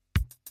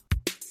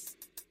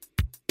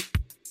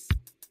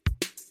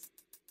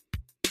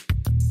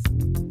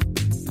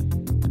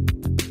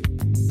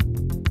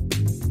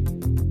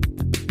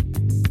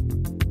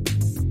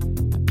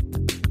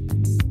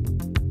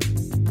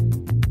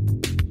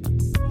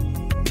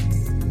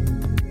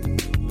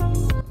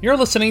You're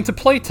listening to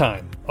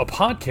Playtime, a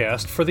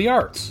podcast for the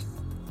arts.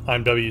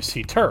 I'm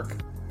WC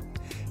Turck.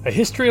 A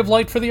History of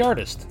Light for the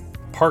Artist,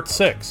 Part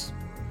 6,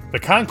 The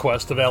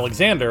Conquest of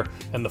Alexander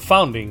and the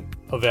Founding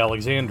of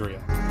Alexandria.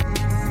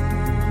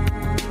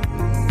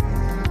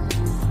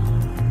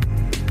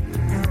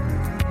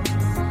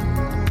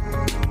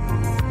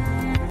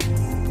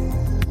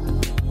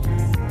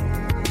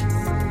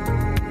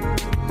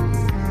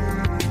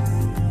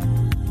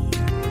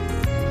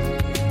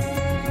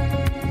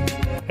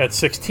 At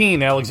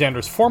 16,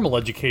 Alexander's formal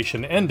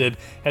education ended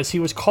as he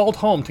was called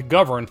home to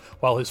govern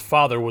while his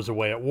father was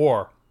away at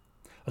war,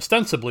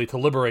 ostensibly to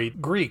liberate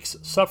Greeks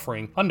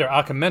suffering under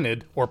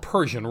Achaemenid or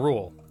Persian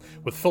rule.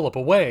 With Philip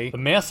away, the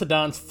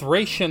Macedon's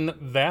Thracian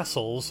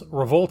vassals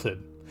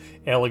revolted.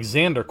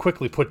 Alexander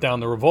quickly put down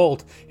the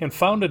revolt and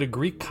founded a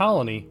Greek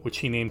colony which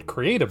he named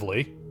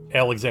creatively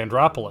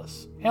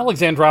Alexandropolis.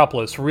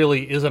 Alexandropolis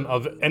really isn't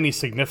of any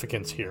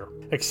significance here,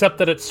 except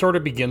that it sort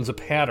of begins a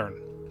pattern.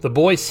 The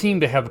boy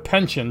seemed to have a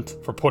penchant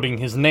for putting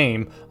his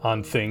name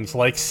on things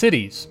like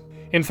cities.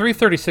 In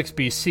 336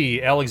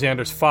 BC,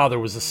 Alexander's father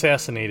was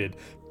assassinated,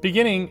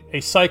 beginning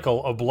a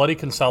cycle of bloody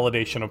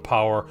consolidation of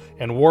power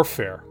and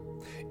warfare.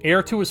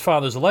 Heir to his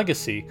father's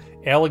legacy,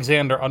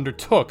 Alexander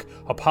undertook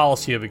a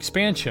policy of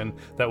expansion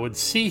that would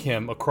see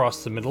him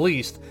across the Middle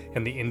East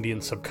and the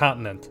Indian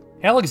subcontinent.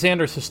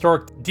 Alexander's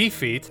historic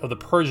defeat of the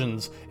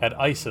Persians at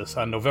Issus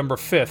on November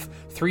 5,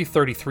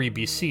 333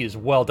 BC is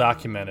well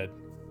documented.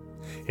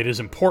 It is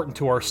important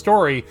to our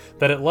story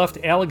that it left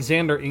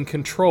Alexander in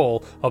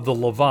control of the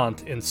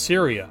Levant in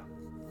Syria.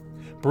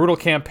 Brutal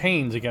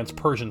campaigns against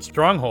Persian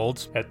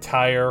strongholds at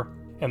Tyre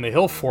and the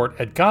hill fort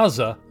at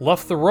Gaza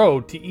left the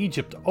road to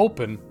Egypt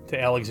open to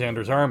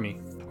Alexander's army.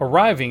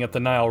 Arriving at the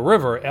Nile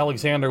River,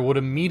 Alexander would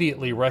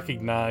immediately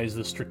recognize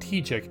the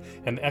strategic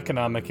and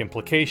economic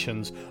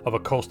implications of a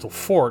coastal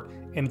fort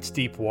in its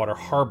deep water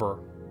harbor.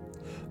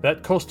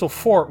 That coastal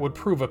fort would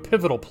prove a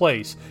pivotal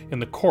place in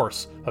the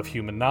course of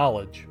human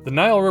knowledge. The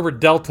Nile River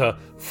Delta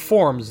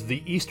forms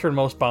the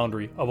easternmost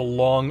boundary of a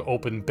long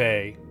open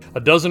bay. A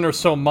dozen or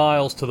so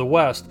miles to the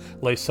west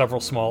lay several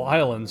small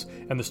islands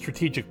and the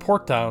strategic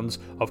port towns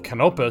of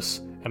Canopus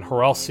and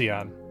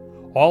Horalcion,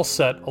 all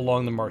set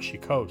along the marshy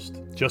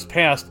coast. Just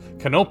past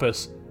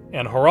Canopus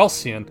and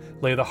Horalcion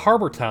lay the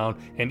harbor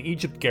town and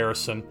Egypt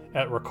garrison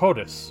at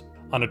Rhodotis,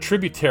 on a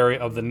tributary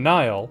of the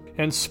Nile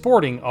and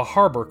sporting a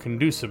harbor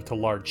conducive to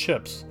large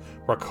ships.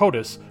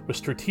 Rhodotis was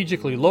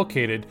strategically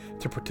located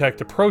to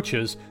protect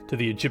approaches to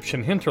the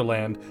Egyptian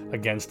hinterland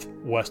against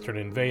Western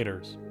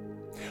invaders.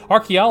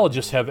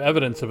 Archaeologists have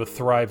evidence of a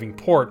thriving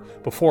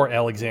port before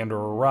Alexander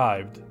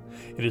arrived.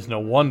 It is no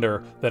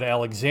wonder that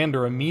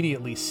Alexander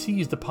immediately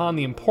seized upon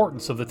the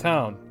importance of the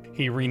town.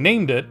 He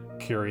renamed it,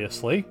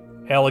 curiously,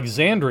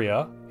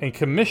 Alexandria, and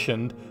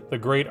commissioned the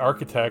great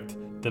architect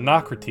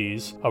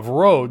Dinocrates of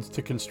Rhodes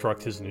to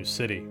construct his new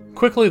city.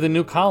 Quickly, the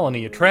new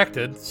colony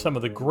attracted some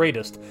of the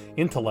greatest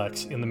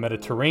intellects in the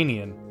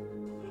Mediterranean.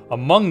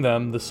 Among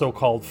them, the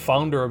so-called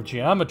founder of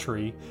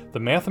geometry, the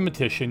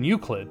mathematician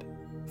Euclid,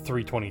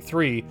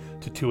 323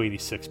 to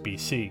 286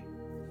 BC.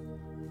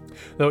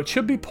 Though it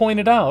should be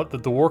pointed out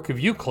that the work of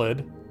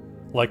Euclid,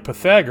 like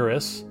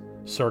Pythagoras,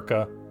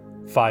 circa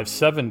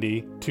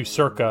 570 to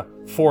circa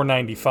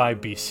 495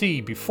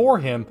 BC before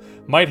him,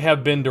 might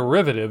have been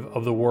derivative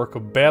of the work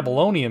of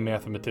Babylonian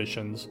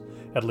mathematicians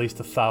at least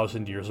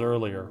 1,000 years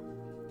earlier.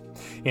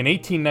 In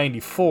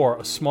 1894,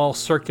 a small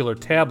circular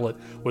tablet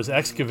was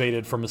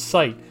excavated from a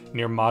site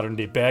near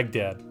modern-day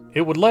Baghdad.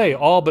 It would lay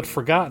all but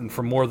forgotten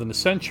for more than a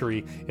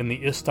century in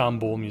the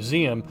Istanbul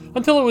Museum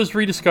until it was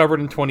rediscovered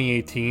in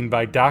 2018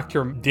 by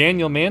Dr.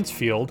 Daniel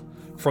Mansfield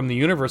from the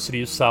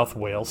University of South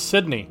Wales,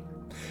 Sydney.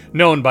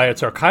 Known by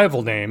its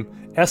archival name,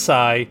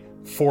 SI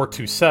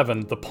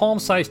 427, the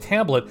palm-sized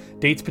tablet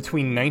dates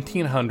between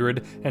 1900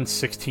 and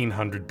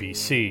 1600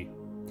 BC.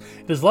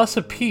 It is less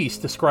a piece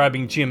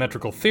describing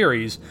geometrical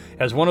theories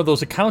as one of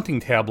those accounting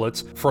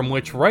tablets from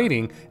which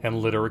writing and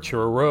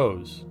literature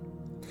arose.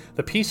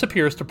 The piece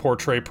appears to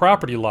portray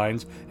property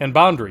lines and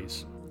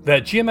boundaries.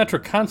 That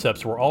geometric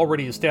concepts were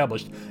already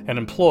established and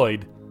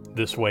employed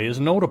this way is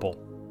notable.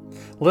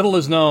 Little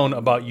is known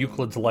about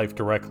Euclid's life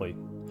directly.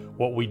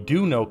 What we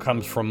do know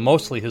comes from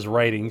mostly his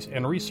writings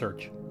and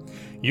research.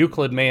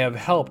 Euclid may have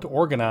helped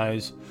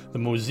organize the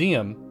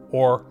museum,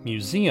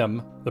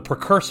 the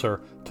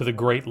precursor to the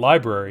Great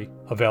Library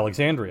of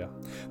Alexandria.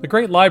 The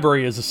Great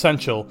Library is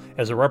essential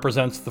as it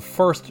represents the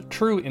first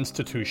true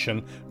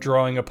institution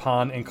drawing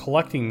upon and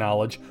collecting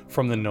knowledge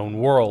from the known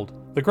world.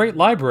 The Great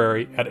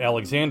Library at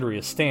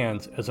Alexandria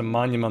stands as a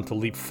monumental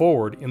leap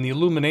forward in the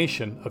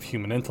illumination of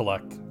human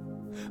intellect.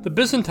 The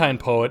Byzantine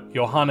poet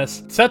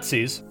Johannes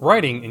Tzetzes,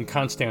 writing in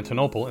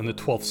Constantinople in the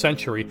 12th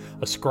century,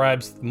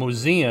 ascribes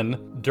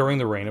Museon during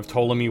the reign of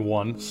Ptolemy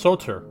I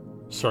Soter,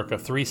 circa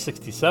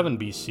 367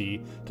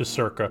 BC to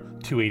circa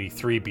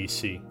 283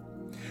 BC.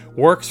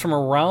 Works from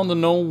around the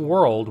known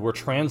world were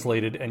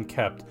translated and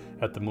kept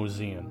at the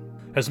Museon.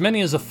 As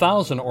many as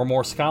 1,000 or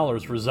more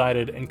scholars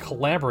resided and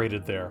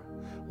collaborated there.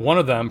 One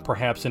of them,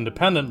 perhaps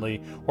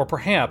independently, or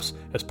perhaps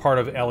as part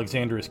of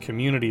Alexandria's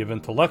community of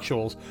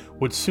intellectuals,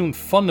 would soon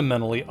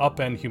fundamentally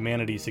upend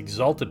humanity's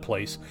exalted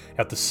place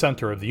at the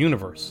center of the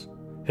universe.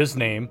 His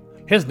name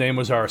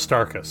was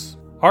Aristarchus.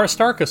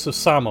 Aristarchus of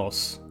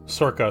Samos,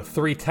 circa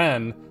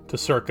 310 to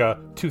circa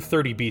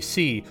 230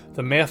 BC,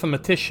 the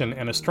mathematician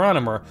and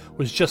astronomer,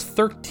 was just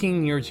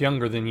 13 years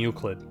younger than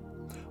Euclid.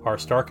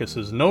 Aristarchus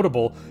is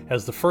notable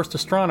as the first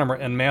astronomer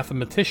and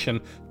mathematician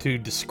to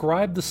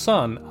describe the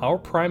sun, our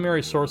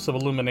primary source of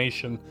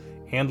illumination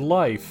and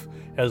life,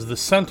 as the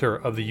center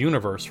of the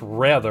universe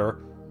rather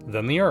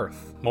than the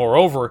Earth.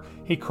 Moreover,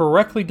 he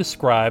correctly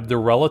described the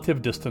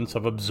relative distance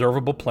of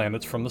observable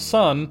planets from the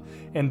sun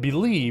and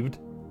believed,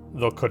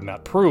 though could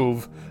not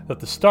prove,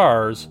 that the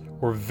stars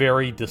were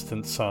very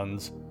distant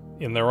suns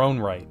in their own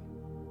right.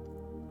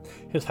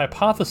 His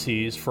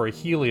hypotheses for a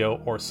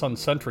helio- or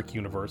sun-centric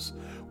universe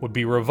would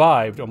be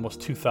revived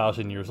almost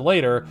 2,000 years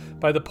later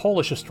by the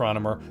Polish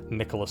astronomer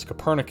Nicholas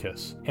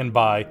Copernicus, and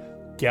by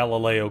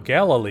Galileo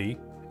Galilei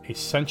a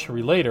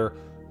century later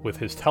with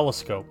his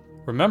telescope.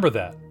 Remember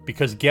that,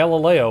 because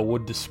Galileo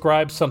would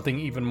describe something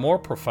even more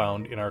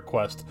profound in our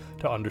quest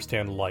to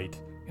understand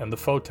light and the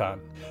photon.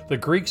 The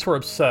Greeks were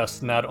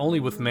obsessed not only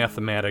with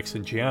mathematics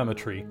and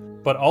geometry,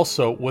 but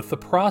also with the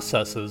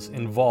processes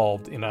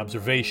involved in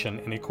observation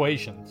and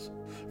equations.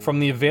 From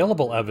the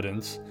available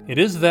evidence, it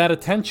is that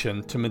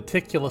attention to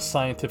meticulous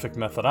scientific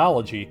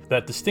methodology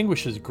that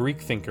distinguishes Greek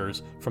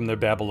thinkers from their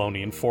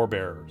Babylonian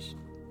forebears.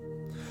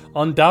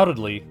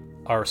 Undoubtedly,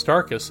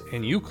 Aristarchus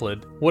and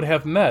Euclid would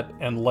have met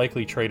and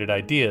likely traded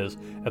ideas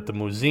at the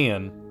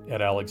Museum at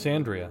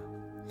Alexandria.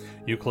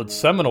 Euclid's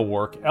seminal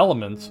work,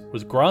 Elements,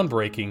 was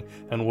groundbreaking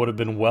and would have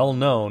been well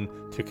known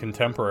to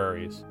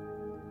contemporaries.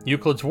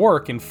 Euclid's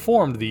work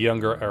informed the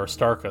younger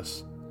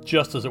Aristarchus,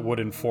 just as it would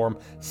inform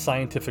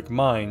scientific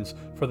minds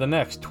for the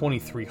next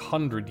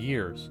 2,300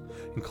 years,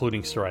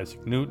 including Sir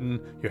Isaac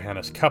Newton,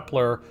 Johannes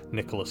Kepler,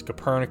 Nicholas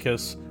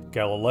Copernicus,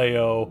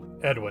 Galileo,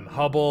 Edwin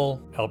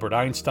Hubble, Albert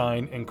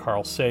Einstein, and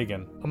Carl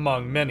Sagan,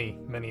 among many,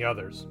 many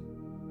others.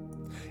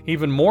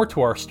 Even more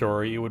to our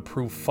story, it would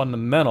prove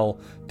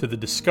fundamental to the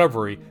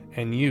discovery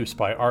and use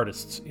by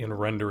artists in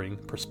rendering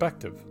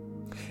perspective.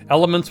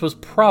 Elements was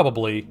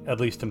probably,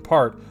 at least in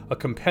part, a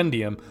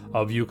compendium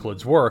of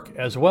Euclid's work,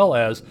 as well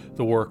as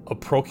the work of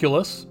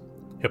Proclus,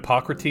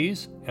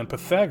 Hippocrates, and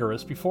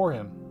Pythagoras before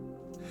him.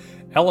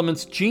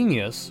 Elements'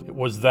 genius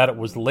was that it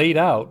was laid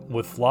out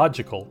with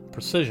logical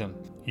precision.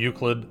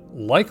 Euclid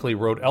likely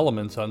wrote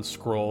Elements on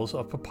scrolls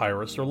of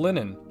papyrus or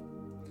linen.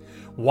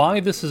 Why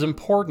this is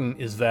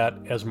important is that,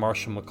 as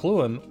Marshall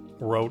McLuhan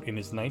wrote in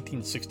his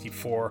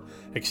 1964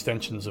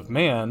 Extensions of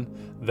Man,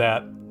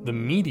 that the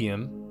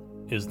medium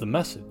is the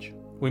message.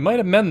 We might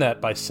amend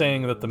that by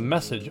saying that the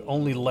message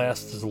only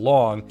lasts as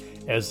long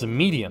as the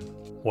medium.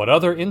 What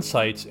other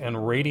insights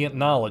and radiant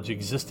knowledge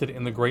existed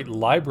in the great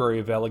library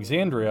of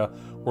Alexandria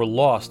were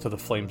lost to the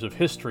flames of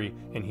history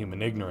and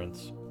human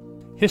ignorance.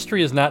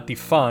 History is not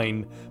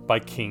defined by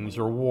kings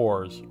or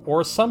wars,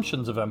 or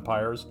assumptions of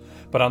empires,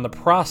 but on the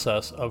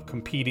process of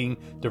competing,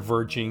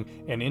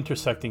 diverging, and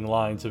intersecting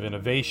lines of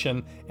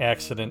innovation,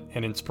 accident,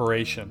 and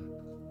inspiration.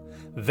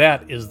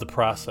 That is the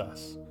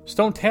process.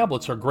 Stone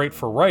tablets are great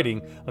for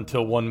writing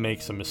until one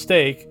makes a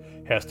mistake,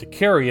 has to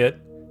carry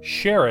it,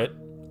 share it,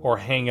 or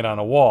hang it on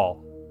a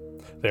wall.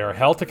 They are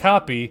hell to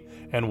copy,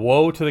 and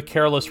woe to the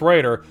careless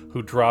writer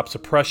who drops a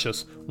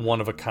precious,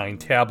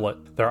 one-of-a-kind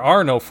tablet. There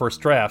are no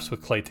first drafts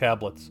with clay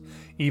tablets.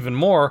 Even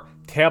more,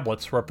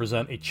 tablets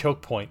represent a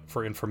choke point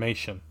for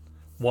information.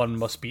 One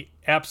must be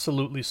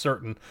absolutely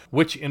certain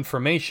which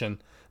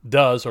information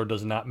does or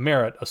does not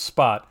merit a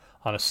spot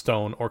on a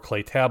stone or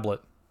clay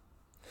tablet.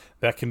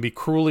 That can be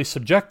cruelly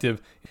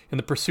subjective in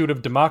the pursuit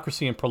of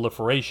democracy and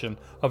proliferation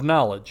of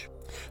knowledge.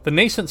 The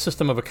nascent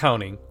system of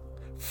accounting,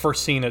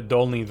 first seen at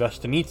Dolny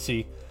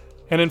Vestinici,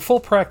 and in full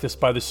practice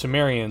by the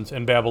Sumerians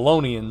and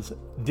Babylonians,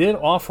 did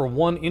offer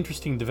one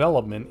interesting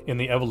development in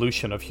the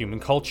evolution of human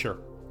culture.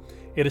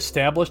 It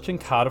established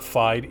and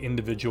codified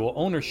individual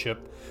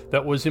ownership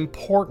that was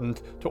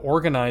important to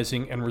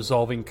organizing and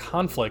resolving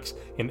conflicts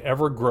in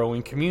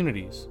ever-growing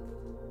communities.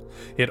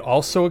 It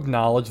also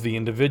acknowledged the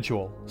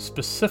individual,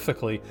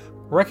 specifically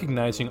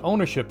recognizing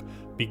ownership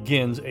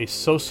begins a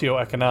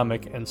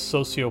socio-economic and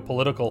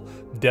socio-political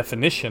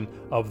definition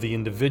of the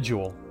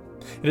individual.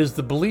 It is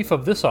the belief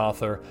of this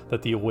author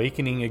that the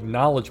awakening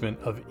acknowledgement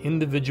of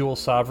individual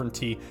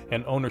sovereignty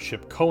and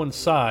ownership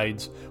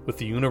coincides with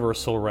the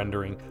universal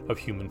rendering of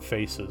human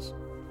faces.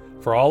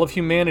 For all of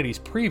humanity's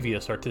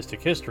previous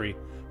artistic history,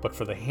 but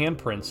for the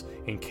handprints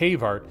in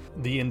cave art,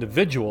 the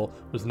individual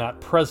was not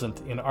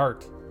present in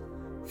art.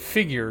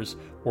 Figures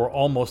were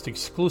almost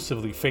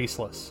exclusively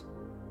faceless.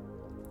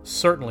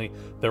 Certainly,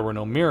 there were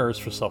no mirrors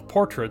for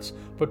self-portraits,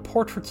 but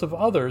portraits of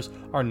others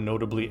are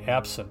notably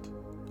absent.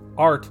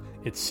 Art,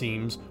 it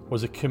seems,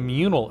 was a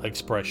communal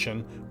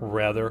expression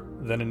rather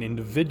than an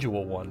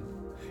individual one.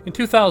 In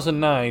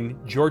 2009,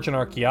 Georgian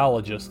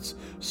archaeologists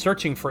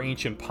searching for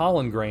ancient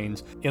pollen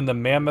grains in the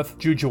Mammoth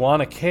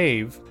Jujuana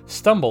cave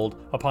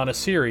stumbled upon a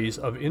series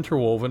of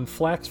interwoven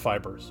flax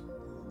fibers.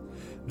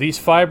 These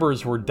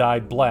fibers were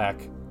dyed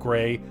black,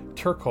 gray,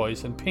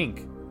 turquoise, and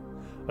pink.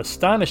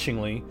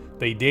 Astonishingly,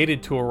 they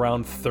dated to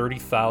around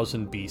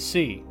 30,000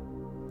 BC.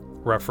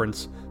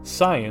 Reference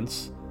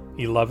Science,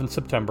 11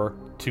 September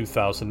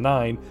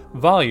 2009,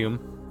 volume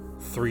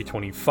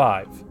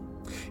 325.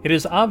 It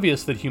is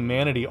obvious that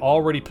humanity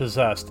already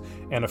possessed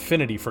an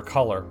affinity for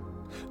color.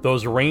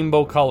 Those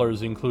rainbow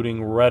colors,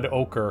 including red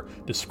ochre,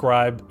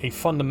 describe a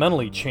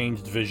fundamentally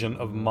changed vision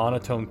of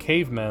monotone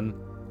cavemen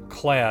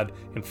clad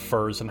in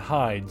furs and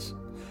hides.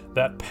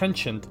 That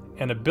penchant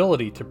and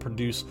ability to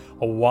produce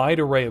a wide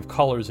array of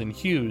colors and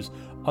hues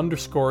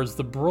underscores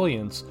the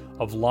brilliance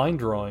of line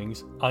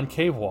drawings on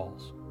cave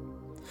walls.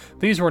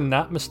 These were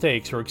not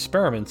mistakes or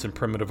experiments in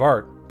primitive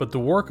art, but the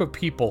work of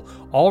people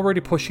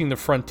already pushing the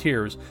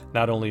frontiers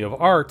not only of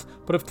art,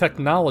 but of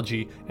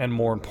technology and,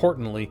 more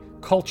importantly,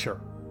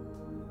 culture.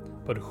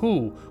 But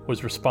who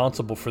was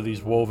responsible for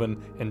these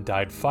woven and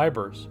dyed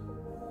fibers?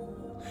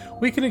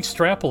 We can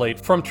extrapolate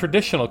from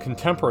traditional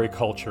contemporary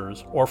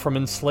cultures or from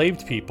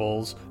enslaved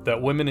peoples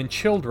that women and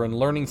children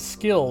learning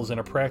skills in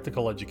a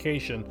practical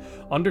education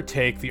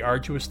undertake the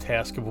arduous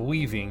task of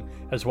weaving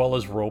as well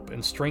as rope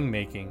and string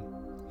making.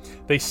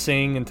 They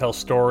sing and tell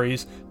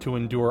stories to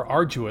endure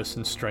arduous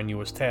and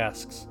strenuous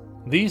tasks.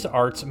 These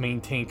arts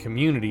maintain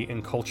community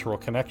and cultural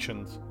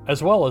connections,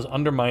 as well as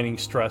undermining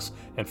stress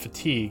and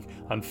fatigue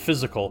on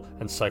physical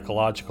and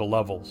psychological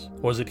levels.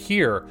 Was it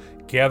here,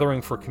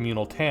 gathering for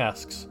communal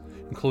tasks,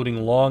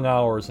 including long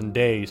hours and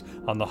days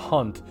on the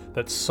hunt,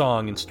 that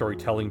song and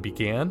storytelling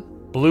began?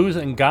 Blues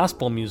and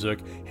gospel music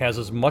has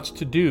as much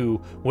to do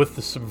with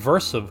the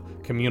subversive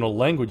communal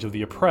language of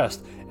the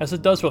oppressed as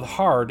it does with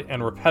hard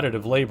and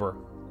repetitive labor.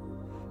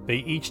 They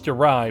each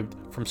derived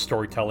from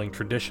storytelling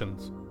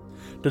traditions.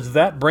 Does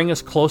that bring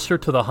us closer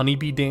to the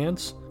honeybee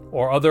dance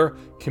or other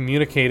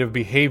communicative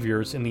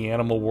behaviors in the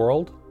animal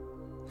world?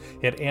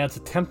 It adds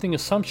a tempting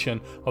assumption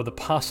of the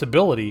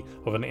possibility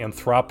of an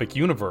anthropic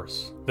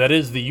universe. That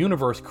is, the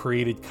universe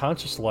created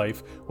conscious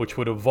life which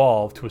would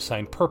evolve to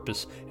assign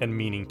purpose and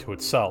meaning to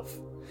itself.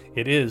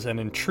 It is an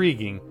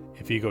intriguing,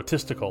 if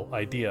egotistical,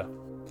 idea.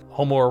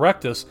 Homo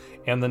erectus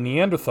and the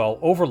Neanderthal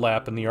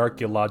overlap in the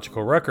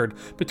archaeological record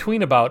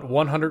between about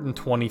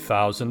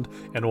 120,000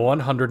 and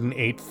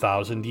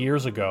 108,000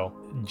 years ago.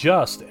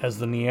 Just as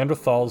the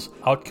Neanderthals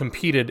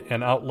outcompeted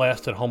and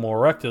outlasted Homo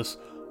erectus,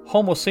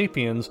 Homo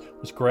sapiens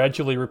was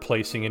gradually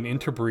replacing and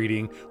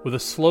interbreeding with a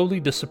slowly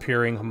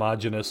disappearing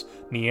homogeneous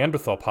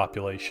Neanderthal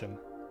population.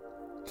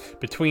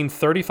 Between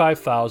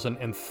 35,000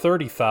 and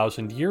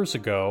 30,000 years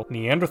ago,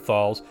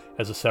 Neanderthals,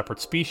 as a separate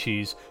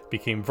species,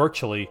 became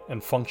virtually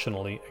and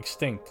functionally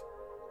extinct.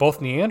 Both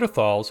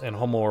Neanderthals and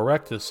Homo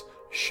erectus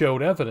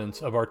showed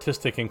evidence of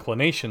artistic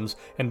inclinations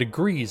and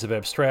degrees of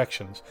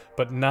abstractions,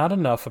 but not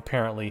enough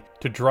apparently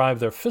to drive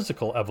their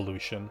physical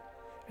evolution,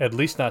 at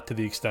least not to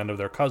the extent of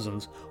their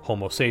cousins,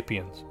 Homo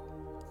sapiens.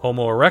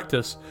 Homo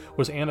erectus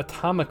was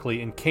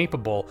anatomically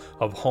incapable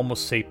of Homo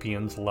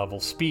sapiens level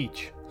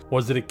speech.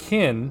 Was it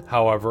akin,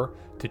 however,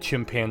 to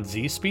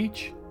chimpanzee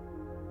speech,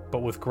 but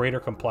with greater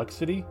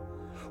complexity?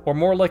 Or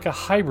more like a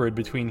hybrid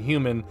between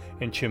human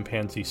and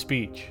chimpanzee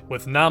speech,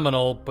 with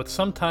nominal but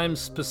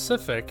sometimes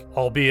specific,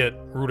 albeit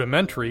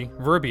rudimentary,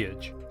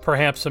 verbiage,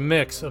 perhaps a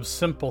mix of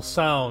simple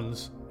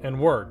sounds and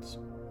words.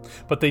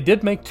 But they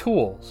did make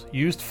tools,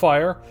 used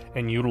fire,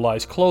 and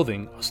utilized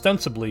clothing,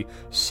 ostensibly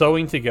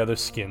sewing together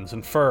skins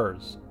and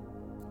furs.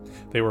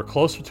 They were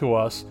closer to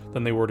us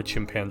than they were to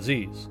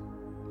chimpanzees.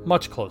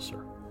 Much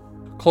closer.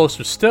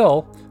 Closer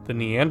still, the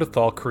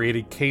Neanderthal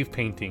created cave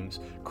paintings,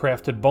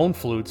 crafted bone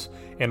flutes,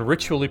 and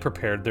ritually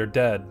prepared their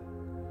dead.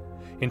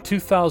 In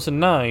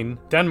 2009,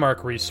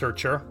 Denmark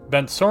researcher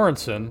Bent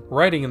Sorensen,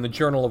 writing in the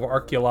Journal of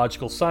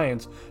Archaeological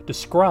Science,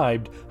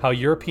 described how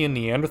European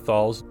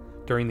Neanderthals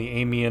during the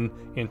Amian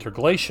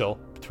interglacial,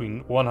 between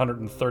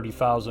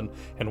 130,000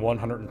 and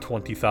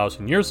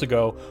 120,000 years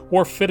ago,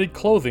 wore fitted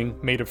clothing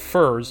made of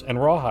furs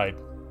and rawhide.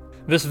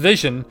 This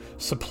vision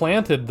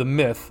supplanted the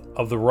myth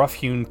of the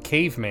rough-hewn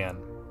caveman.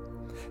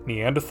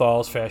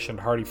 Neanderthals fashioned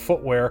hardy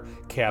footwear,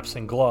 caps,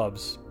 and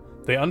gloves.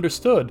 They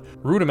understood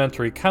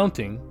rudimentary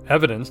counting,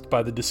 evidenced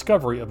by the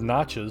discovery of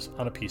notches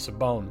on a piece of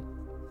bone.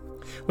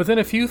 Within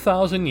a few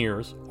thousand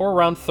years, or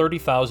around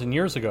 30,000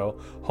 years ago,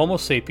 Homo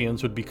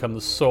sapiens would become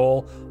the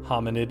sole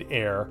hominid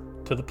heir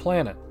to the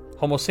planet.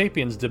 Homo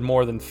sapiens did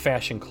more than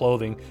fashion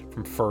clothing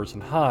from furs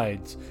and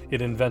hides.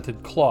 It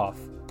invented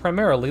cloth,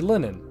 primarily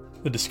linen.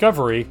 The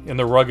discovery in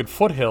the rugged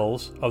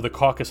foothills of the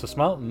Caucasus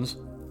Mountains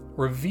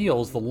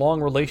reveals the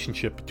long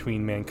relationship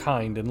between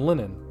mankind and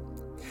linen.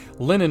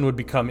 Linen would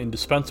become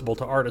indispensable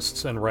to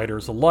artists and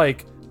writers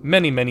alike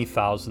many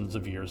thousands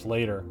of years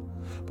later.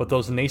 But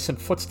those nascent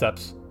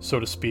footsteps, so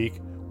to speak,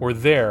 were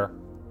there,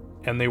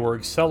 and they were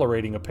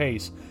accelerating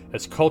apace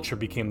as culture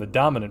became the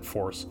dominant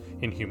force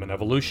in human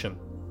evolution.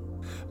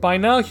 By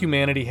now,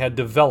 humanity had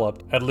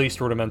developed, at least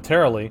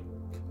rudimentarily,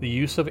 the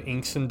use of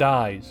inks and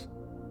dyes.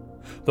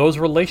 Those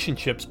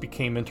relationships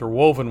became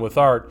interwoven with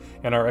art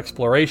and our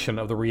exploration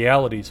of the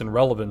realities and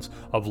relevance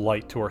of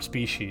light to our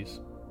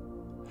species.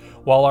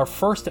 While our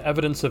first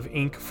evidence of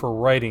ink for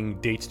writing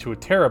dates to a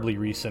terribly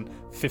recent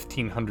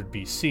 1500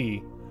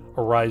 BC,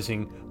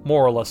 arising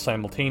more or less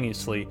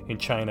simultaneously in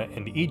China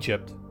and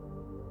Egypt,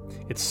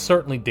 it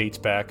certainly dates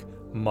back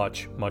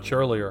much, much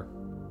earlier.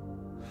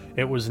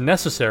 It was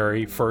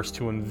necessary first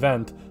to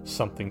invent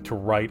something to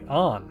write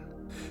on.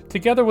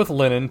 Together with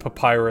linen,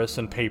 papyrus,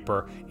 and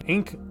paper,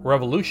 ink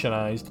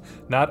revolutionized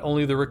not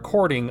only the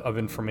recording of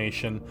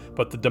information,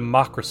 but the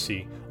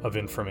democracy of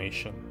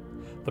information.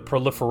 The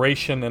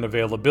proliferation and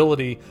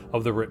availability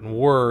of the written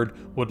word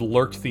would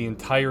lurch the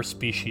entire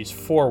species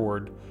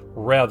forward,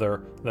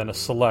 rather than a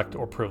select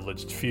or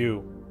privileged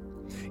few.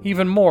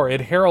 Even more,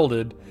 it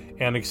heralded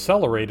and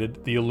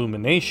accelerated the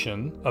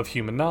illumination of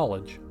human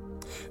knowledge.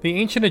 The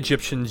ancient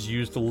Egyptians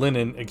used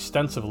linen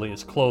extensively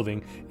as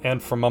clothing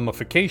and for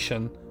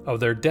mummification of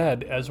their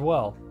dead as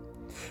well.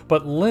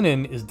 But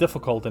linen is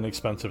difficult and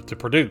expensive to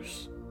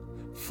produce.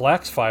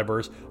 Flax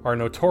fibers are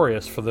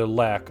notorious for their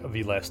lack of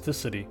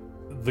elasticity.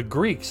 The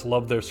Greeks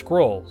loved their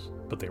scrolls,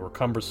 but they were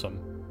cumbersome.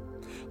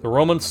 The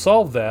Romans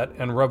solved that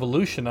and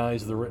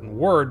revolutionized the written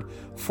word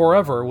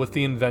forever with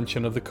the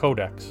invention of the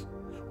codex,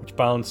 which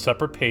bound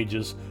separate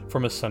pages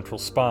from a central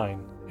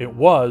spine. It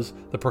was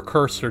the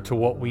precursor to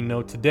what we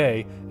know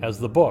today as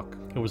the book.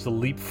 It was the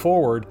leap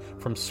forward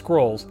from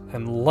scrolls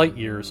and light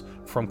years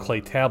from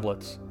clay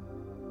tablets,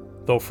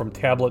 though from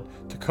tablet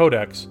to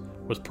codex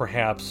was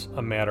perhaps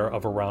a matter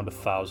of around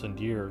 1,000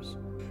 years.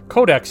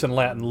 Codex in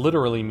Latin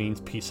literally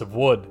means piece of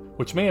wood,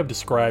 which may have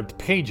described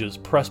pages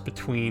pressed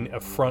between a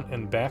front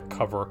and back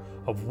cover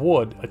of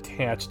wood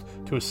attached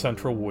to a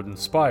central wooden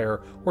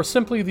spire, or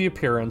simply the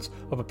appearance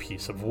of a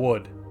piece of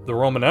wood. The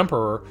Roman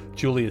Emperor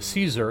Julius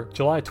Caesar,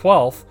 July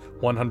 12,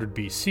 100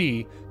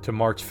 BC to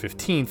March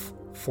 15,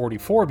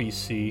 44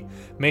 BC,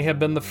 may have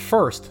been the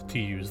first to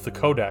use the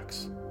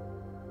codex.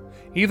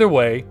 Either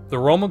way, the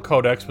Roman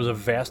codex was a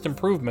vast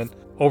improvement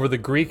over the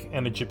Greek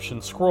and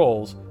Egyptian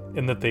scrolls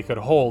in that they could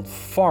hold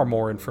far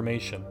more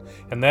information,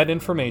 and that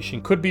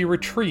information could be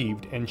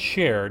retrieved and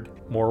shared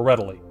more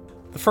readily.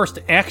 The first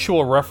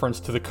actual reference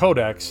to the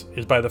codex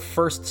is by the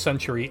 1st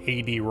century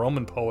AD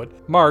Roman poet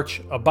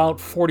March, about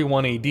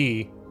 41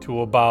 AD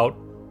to about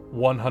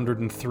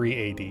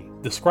 103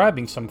 AD,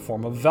 describing some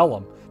form of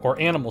vellum or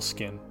animal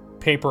skin,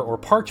 paper or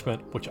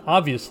parchment, which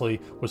obviously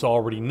was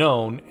already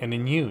known and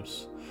in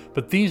use.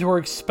 But these were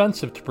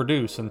expensive to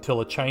produce until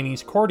a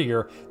Chinese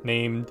courtier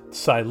named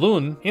Cai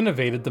Lun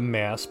innovated the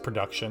mass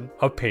production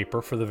of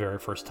paper for the very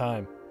first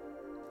time.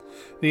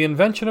 The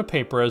invention of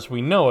paper as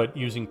we know it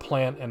using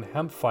plant and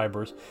hemp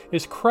fibers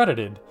is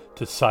credited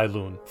to Cai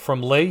Lun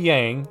from Lei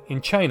Yang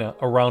in China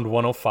around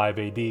 105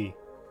 AD.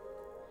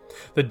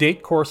 The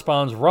date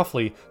corresponds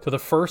roughly to the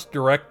first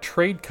direct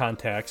trade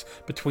contacts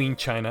between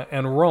China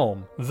and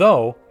Rome,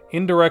 though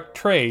indirect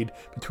trade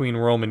between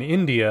Rome and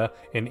India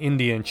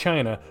and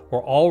China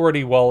were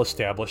already well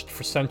established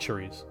for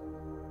centuries.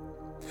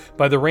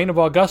 By the reign of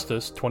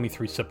Augustus,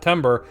 23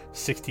 September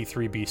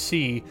 63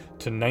 BC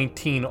to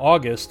 19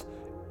 August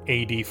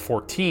AD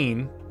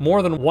 14,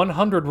 more than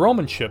 100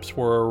 Roman ships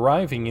were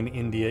arriving in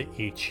India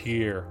each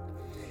year.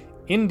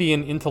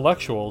 Indian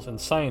intellectuals and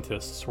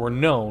scientists were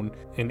known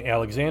in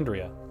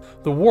Alexandria.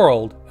 The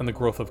world and the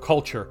growth of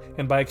culture,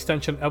 and by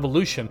extension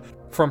evolution,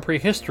 from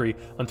prehistory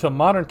until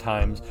modern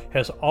times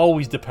has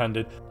always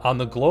depended on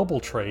the global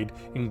trade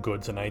in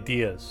goods and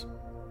ideas.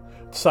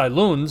 Cai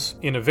Lun's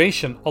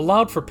innovation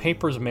allowed for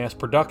paper's mass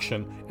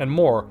production and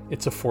more,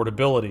 its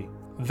affordability.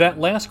 That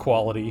last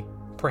quality,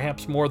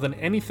 perhaps more than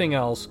anything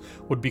else,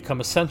 would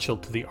become essential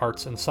to the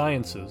arts and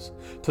sciences,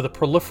 to the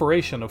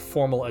proliferation of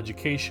formal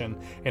education,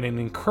 and in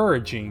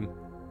encouraging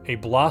a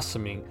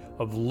blossoming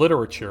of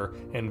literature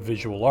and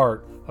visual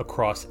art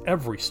across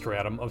every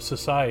stratum of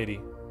society.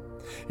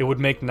 It would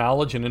make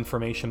knowledge and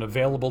information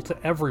available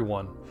to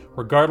everyone,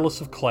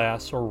 regardless of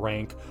class or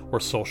rank or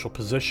social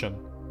position.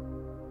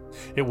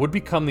 It would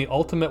become the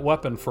ultimate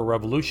weapon for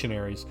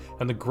revolutionaries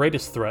and the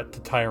greatest threat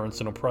to tyrants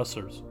and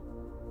oppressors.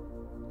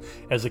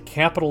 As a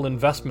capital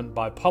investment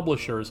by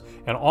publishers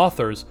and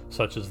authors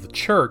such as the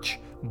church,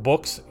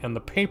 books and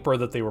the paper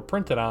that they were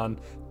printed on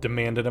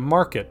demanded a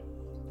market,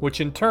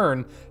 which in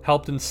turn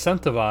helped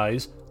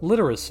incentivize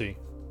literacy.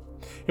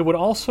 It would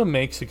also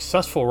make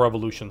successful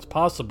revolutions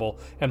possible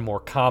and more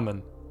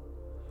common.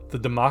 The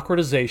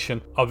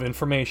democratization of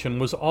information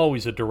was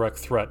always a direct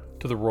threat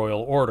to the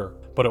royal order,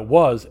 but it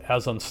was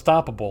as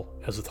unstoppable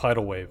as a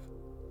tidal wave.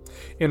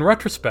 In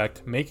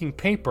retrospect, making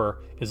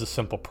paper is a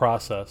simple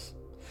process.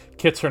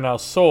 Kits are now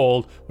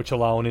sold which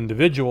allow an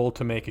individual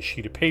to make a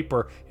sheet of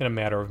paper in a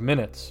matter of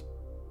minutes.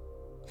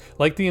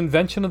 Like the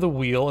invention of the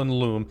wheel and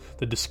loom,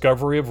 the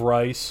discovery of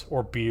rice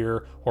or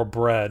beer or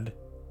bread,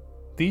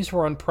 these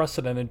were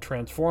unprecedented,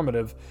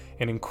 transformative,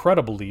 and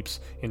incredible leaps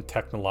in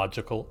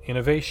technological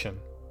innovation.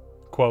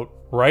 Quote,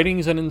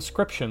 writings and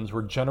inscriptions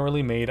were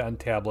generally made on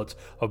tablets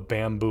of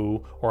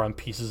bamboo or on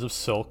pieces of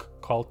silk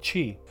called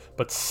chi,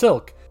 but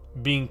silk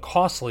Being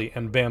costly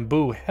and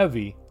bamboo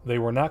heavy, they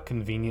were not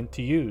convenient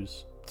to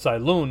use. Tsai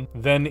Lun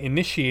then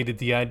initiated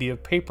the idea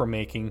of paper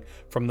making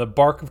from the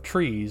bark of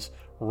trees,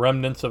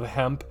 remnants of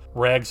hemp,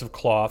 rags of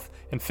cloth,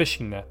 and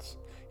fishing nets.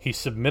 He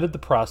submitted the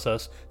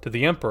process to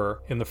the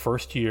emperor in the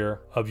first year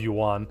of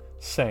Yuan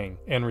Sheng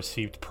and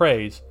received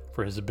praise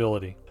for his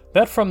ability.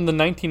 That from the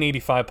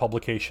 1985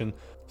 publication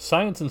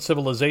Science and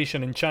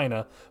Civilization in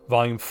China,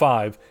 Volume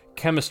 5,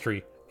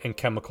 Chemistry and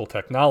Chemical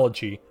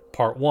Technology,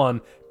 Part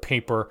 1,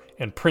 Paper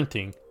and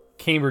Printing,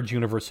 Cambridge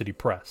University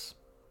Press.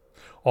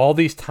 All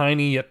these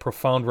tiny yet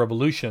profound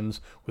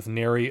revolutions with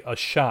nary a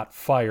shot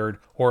fired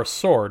or a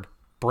sword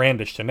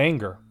brandished in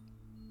anger.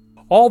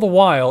 All the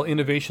while,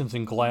 innovations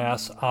in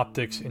glass,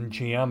 optics, and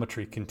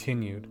geometry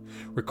continued.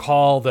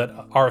 Recall that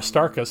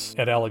Aristarchus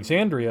at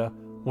Alexandria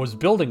was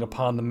building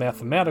upon the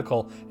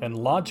mathematical and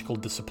logical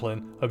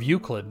discipline of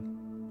Euclid.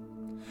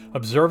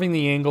 Observing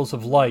the angles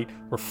of light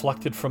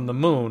reflected from the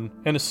moon,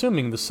 and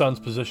assuming the sun's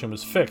position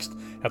was fixed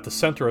at the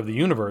center of the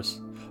universe,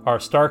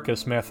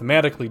 Aristarchus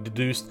mathematically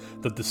deduced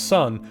that the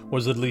sun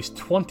was at least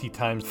 20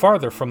 times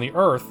farther from the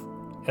earth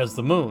as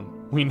the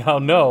moon. We now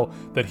know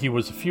that he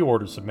was a few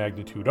orders of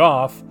magnitude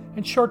off,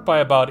 and short by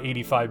about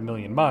 85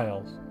 million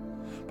miles.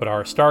 But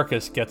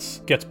Aristarchus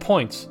gets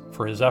points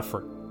for his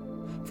effort.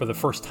 For the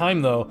first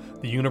time, though,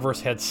 the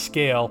universe had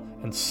scale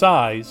and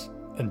size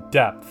and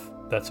depth.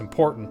 That's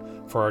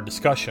important for our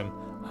discussion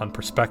on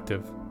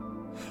perspective.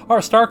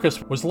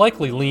 Aristarchus was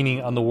likely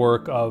leaning on the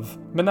work of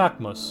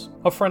Menaechmus,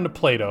 a friend of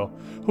Plato,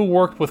 who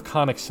worked with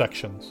conic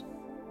sections.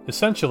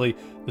 Essentially,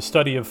 the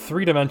study of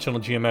three-dimensional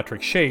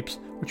geometric shapes,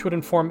 which would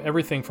inform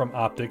everything from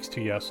optics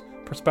to, yes,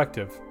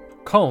 perspective.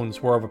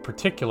 Cones were of a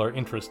particular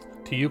interest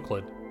to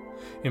Euclid.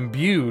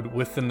 Imbued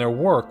within their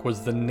work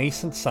was the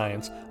nascent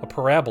science of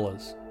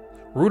parabolas,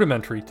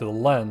 rudimentary to the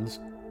lens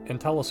and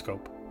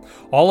telescope.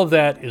 All of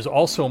that is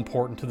also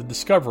important to the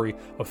discovery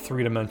of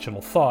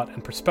three-dimensional thought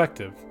and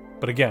perspective,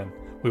 but again,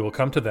 we will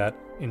come to that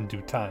in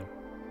due time.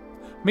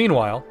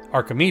 Meanwhile,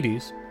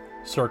 Archimedes,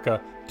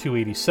 circa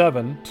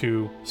 287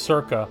 to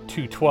circa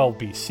 212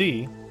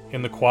 BC,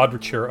 in the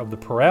quadrature of the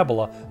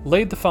parabola,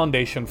 laid the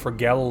foundation for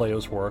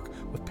Galileo's work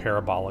with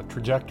parabolic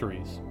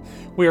trajectories.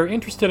 We are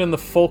interested in the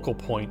focal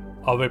point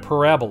of a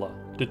parabola.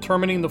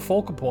 Determining the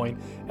focal point,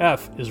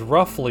 f, is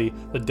roughly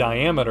the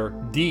diameter,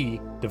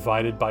 d,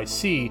 divided by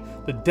c,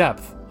 the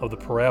depth of the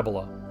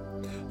parabola.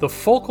 The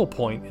focal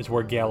point is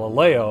where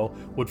Galileo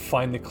would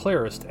find the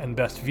clearest and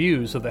best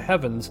views of the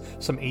heavens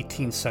some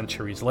 18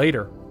 centuries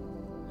later.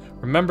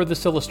 Remember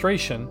this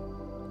illustration?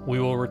 We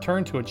will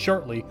return to it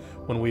shortly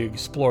when we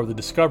explore the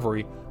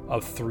discovery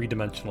of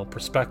three-dimensional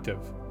perspective.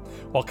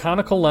 While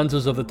conical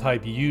lenses of the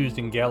type used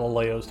in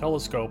Galileo's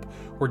telescope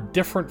were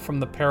different from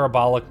the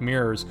parabolic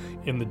mirrors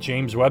in the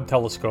James Webb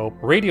Telescope,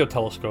 radio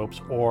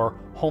telescopes, or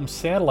home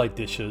satellite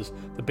dishes,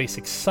 the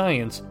basic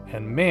science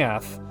and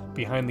math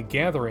behind the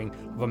gathering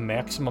of a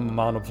maximum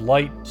amount of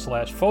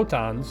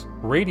light/photons,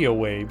 radio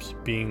waves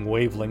being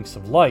wavelengths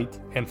of light,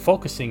 and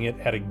focusing it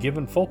at a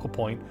given focal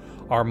point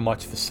are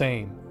much the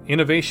same.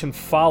 Innovation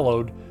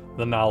followed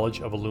the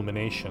knowledge of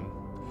illumination.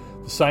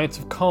 The science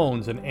of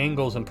cones and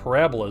angles and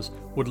parabolas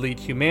would lead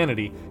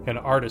humanity and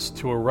artists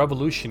to a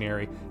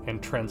revolutionary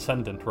and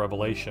transcendent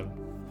revelation.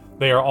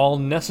 They are all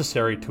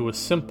necessary to a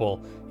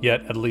simple,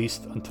 yet at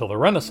least until the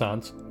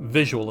Renaissance,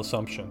 visual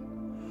assumption.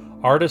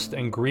 Artists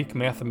and Greek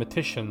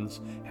mathematicians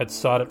had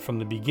sought it from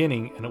the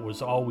beginning, and it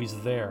was always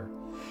there.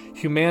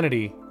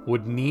 Humanity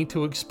would need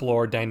to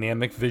explore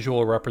dynamic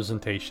visual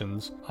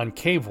representations on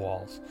cave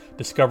walls,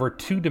 discover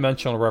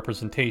two-dimensional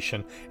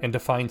representation, and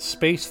define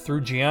space through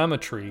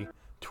geometry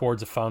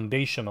towards a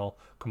foundational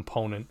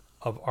component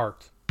of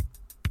art.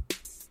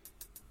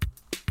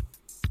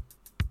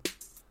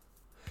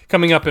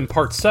 Coming up in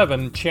Part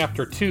 7,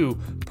 Chapter 2,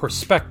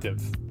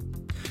 Perspective.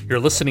 You're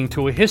listening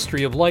to A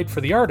History of Light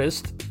for the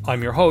Artist.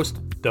 I'm your host,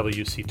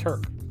 WC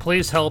Turck.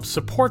 Please help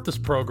support this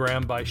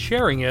program by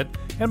sharing it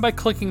and by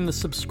clicking the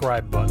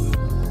subscribe button.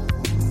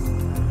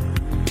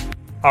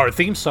 Our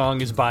theme song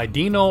is by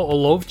Dino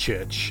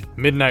Olovcic.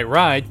 Midnight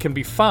Ride can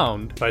be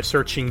found by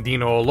searching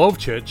Dino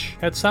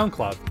Olovcic at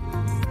SoundCloud.